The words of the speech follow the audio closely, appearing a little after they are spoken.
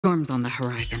Storm's on the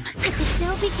horizon. Let the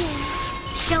show begin.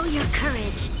 Show your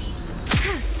courage.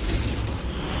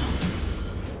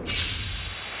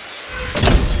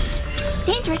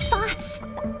 Dangerous thoughts.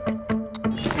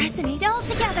 Resonate all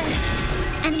together.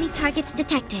 Enemy targets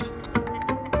detected.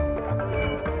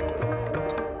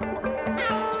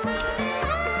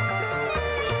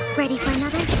 Ready for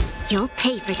another? You'll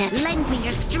pay for that. Lend me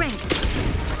your strength.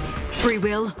 Free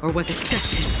will, or was it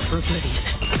destined for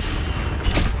oblivion?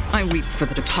 I weep for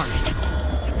the departed.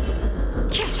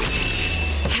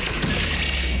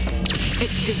 It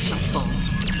too shall fall.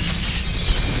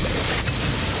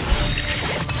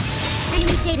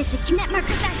 Enemy data secure. Net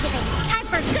markers activate. Time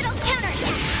for a good old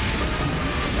counterattack.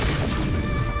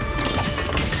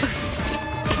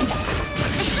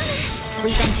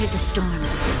 We've entered the storm.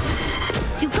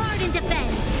 To guard and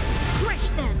defend. Crush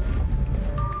them.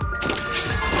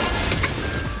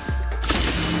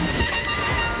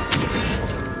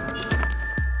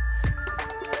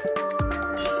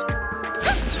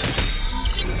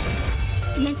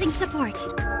 Commencing support.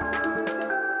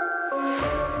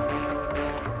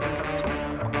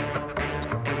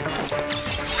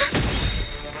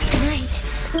 Night.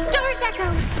 Stars echo.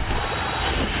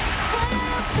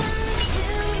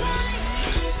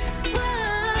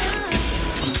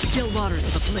 Still waters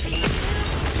of oblivion.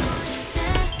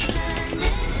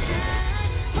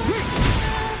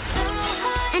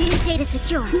 Enemy data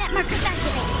secure. Net markers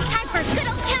activate. Time for a good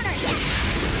old counterattack.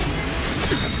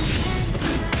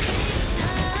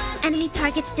 Enemy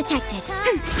targets detected.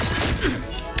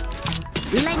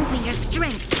 Lend me your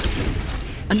strength.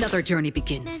 Another journey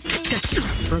begins, destined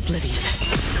for oblivion.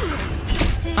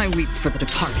 I weep for the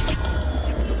departed.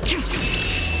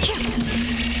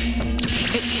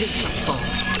 It too shall fall.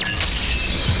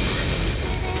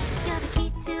 You're the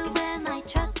key to where my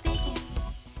trust begins.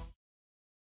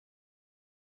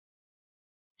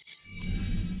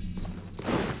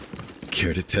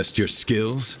 Care to test your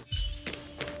skills?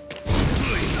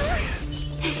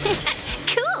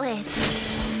 Cool it.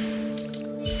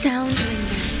 Sound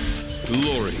lingers.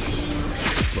 Glory.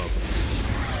 Bubble.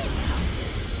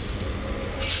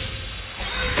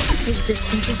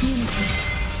 Resistance is unity.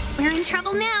 We're in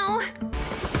trouble now.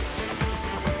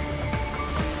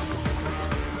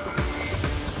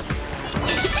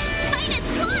 Fight is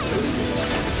one.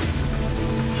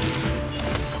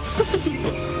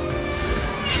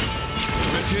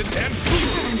 Wretched and fleet.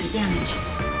 Damage.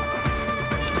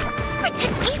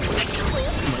 Protect me.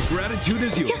 My gratitude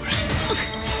is yours.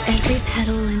 Every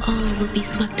petal and all will be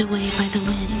swept away by the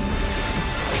wind.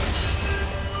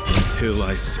 Until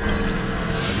I see. I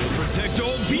will protect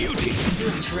all beauty.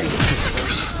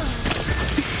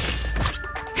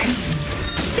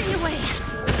 Stay away.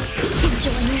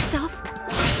 Enjoying yourself?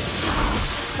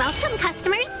 Welcome,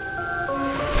 customers.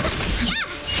 Yeah!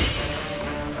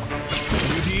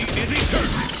 Beauty is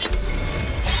eternal.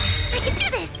 I can do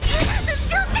this!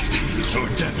 Stop it! These are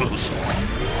devils.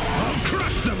 I'll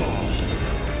crush them all.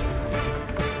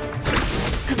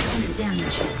 Component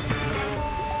damage.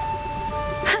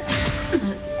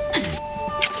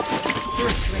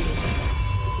 Drift rays.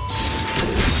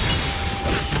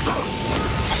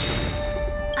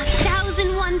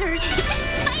 1,000 wonders!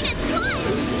 Fight is one!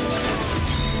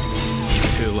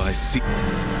 Till I see. I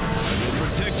will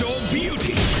protect all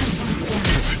beauty.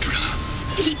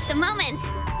 Seize the moment!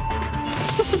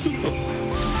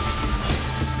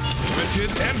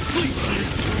 Wretched and fleet.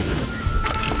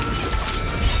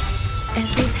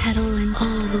 Every petal and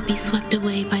all will be swept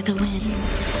away by the wind.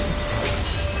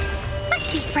 Let's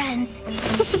be friends.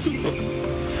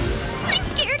 I'm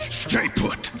scared! Stay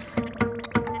put.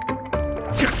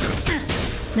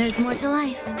 There's more to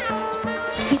life.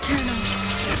 Eternal.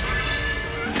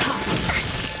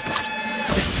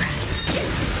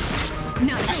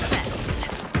 Not so fast.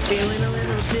 Feeling a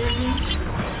little dizzy?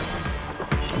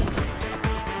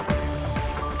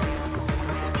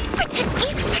 Protect me!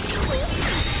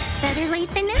 Better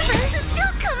late than never!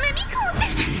 Don't come any closer!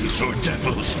 These are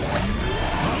devils.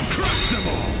 I'll crush them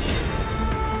all.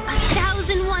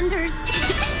 1,000 wonders!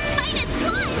 Fight is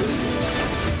one!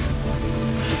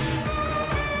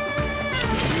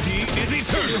 Beauty is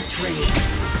eternal.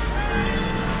 I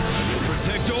will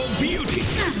protect all beauty.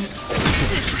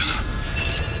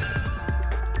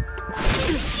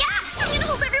 Yeah! I'm gonna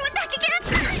hold everyone back again!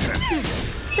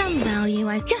 Some value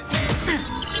I...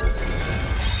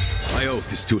 My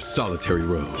oath is to a solitary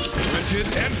rose. Wretched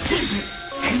and fleet.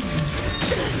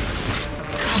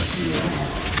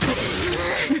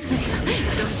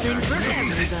 Something for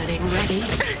everybody. Ready?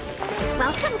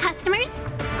 Welcome, customers!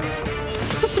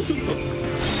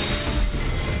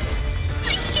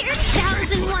 I'm scared!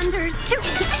 1,000 wonders to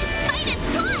fight is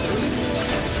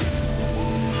one!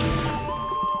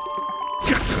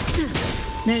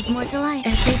 There's more to life.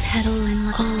 Every petal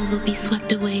and all will be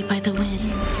swept away by the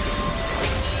wind.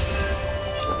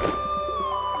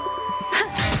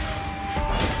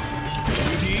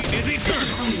 Beauty is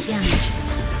eternal. Only damage.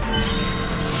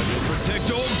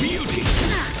 Protect all beauty.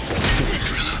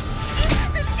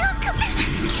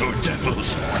 These are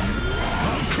devils.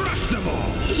 I'll crush them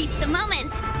all. Seize the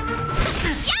moment.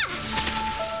 Yeah!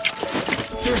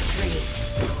 You're free.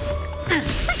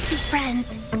 Let's be friends.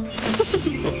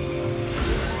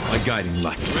 My guiding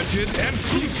light. Wretched and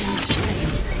fleeting.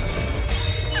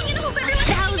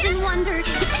 1,000 wonders.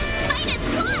 Minus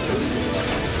one.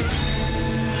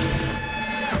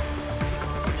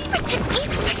 Protect me.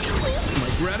 My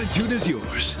gratitude is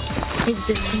yours.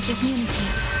 Existence is unity.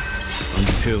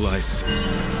 Until I see.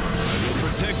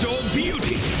 Protect all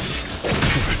beauty.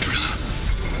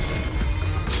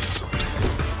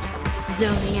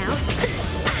 Zoning out.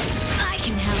 I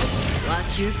can help.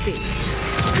 Watch your feet.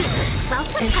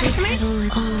 Welcome, Every customers. petal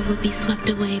and all will be swept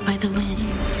away by the wind.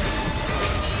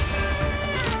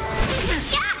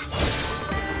 Yeah!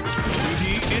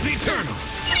 Beauty is eternal.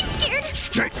 I'm scared.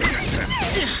 Straight at them.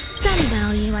 Some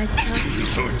value, I suppose.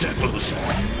 These are devils.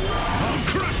 I'll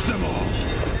crush them all.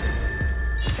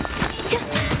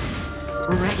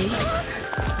 Ready?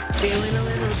 Feeling a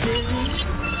little dizzy?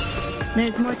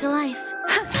 There's more to life.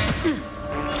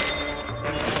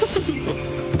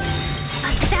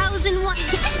 1,000 minus one.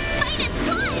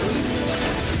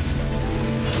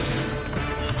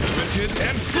 Wretched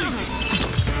and